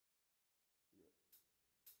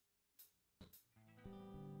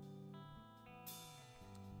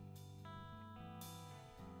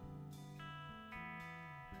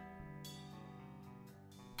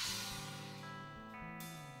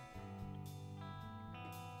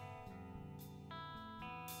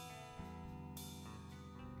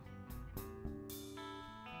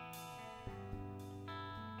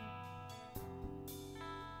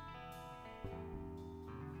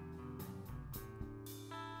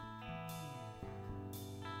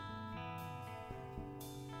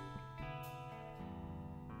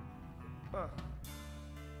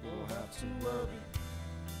Won't have to worry,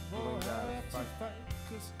 won't have to fight,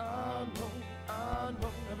 'cause I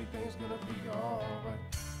know everything's gonna be alright.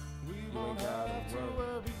 We won't have to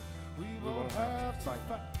worry, we won't have to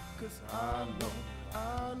fight, 'cause I know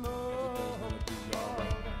everything's gonna be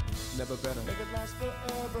alright. Never better, make it last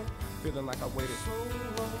forever. Feeling like I waited so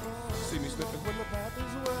long. See me slipping when the path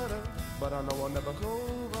is wetter, but I know I'll never go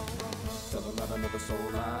wrong. Tell about another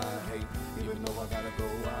soul I hate, even though I gotta go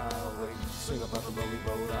our way. Sing about the lonely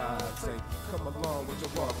road I take. Come along with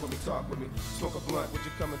your walk with me, talk with me. Smoke a blunt, would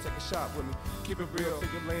you come and take a shot with me? Keep it real, till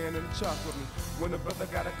you're laying in the chalk with me. When a brother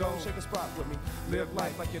gotta go, shake a spot with me. Live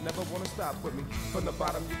life like you never wanna stop with me. From the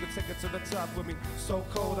bottom, you can take it to the top with me. So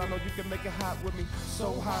cold, I know you can make it hot with me.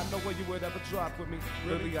 So high, no way you would ever drop with me.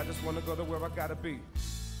 Really, I just wanna go to where I gotta be.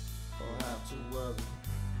 Don't have to worry,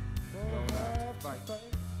 don't have to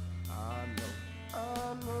fight. I know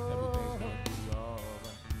everything's gonna be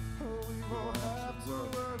alright. We won't have to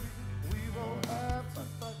worry, we won't have to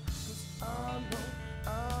fight, 'cause I know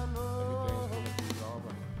everything's gonna be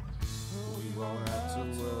alright. We won't have to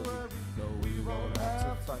worry, no, we won't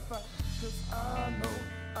have to fight, 'cause I know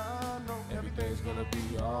everything's gonna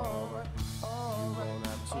be alright. You won't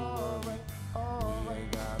have to worry, we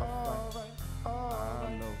ain't gotta fight. I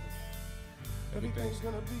know everything's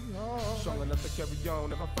gonna be alright. Strong enough to carry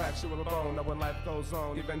on if I fracture a bone. Now when life goes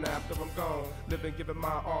on, even after I'm gone, living, giving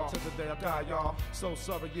my all till the day I die, y'all. So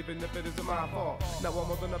sorry, even if it isn't my fault. Now I'm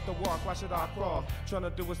old enough to walk, why should I crawl? Trying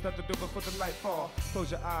to do what's left to do before the light fall.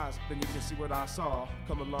 Close your eyes, then you can see what I saw.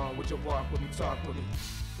 Come along with your walk with me, talk with me.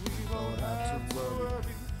 We don't have to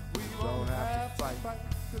worry, we don't have to fight,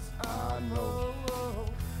 'cause I know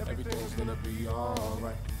everything's gonna be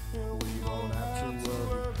alright. We won't have to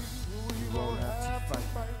worry, we won't have to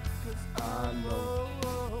fight, 'cause I know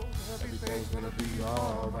everything's gonna be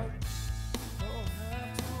alright. Don't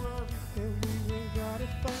have to worry, and we ain't gotta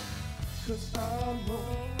fight, 'cause I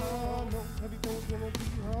know everything's gonna be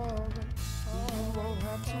alright. We won't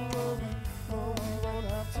have to worry, no, we won't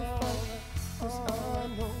have to fight, 'cause I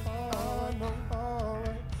know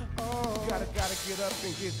alright. Gotta get up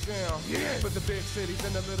and get down. Yeah. For the big cities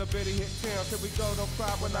and the little bitty hit towns. Here we go, don't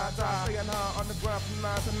cry when I die. Staying high on the ground from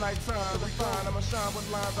 9 to nighttime. To refine, I'ma shine with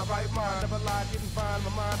lines, I write mine. Never lie, getting fine,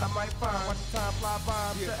 my mind I might find. Watch the time fly by,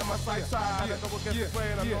 I'm setting my sights high. I go against the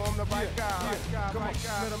grain, I know I'm the right guy. Come on,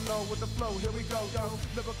 let them know with the flow. Here we go, yo.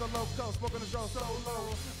 Lyrical loco, smoking the dough so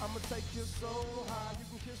low. I'ma take you so high, you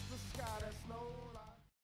can kiss the sky, that's no lie.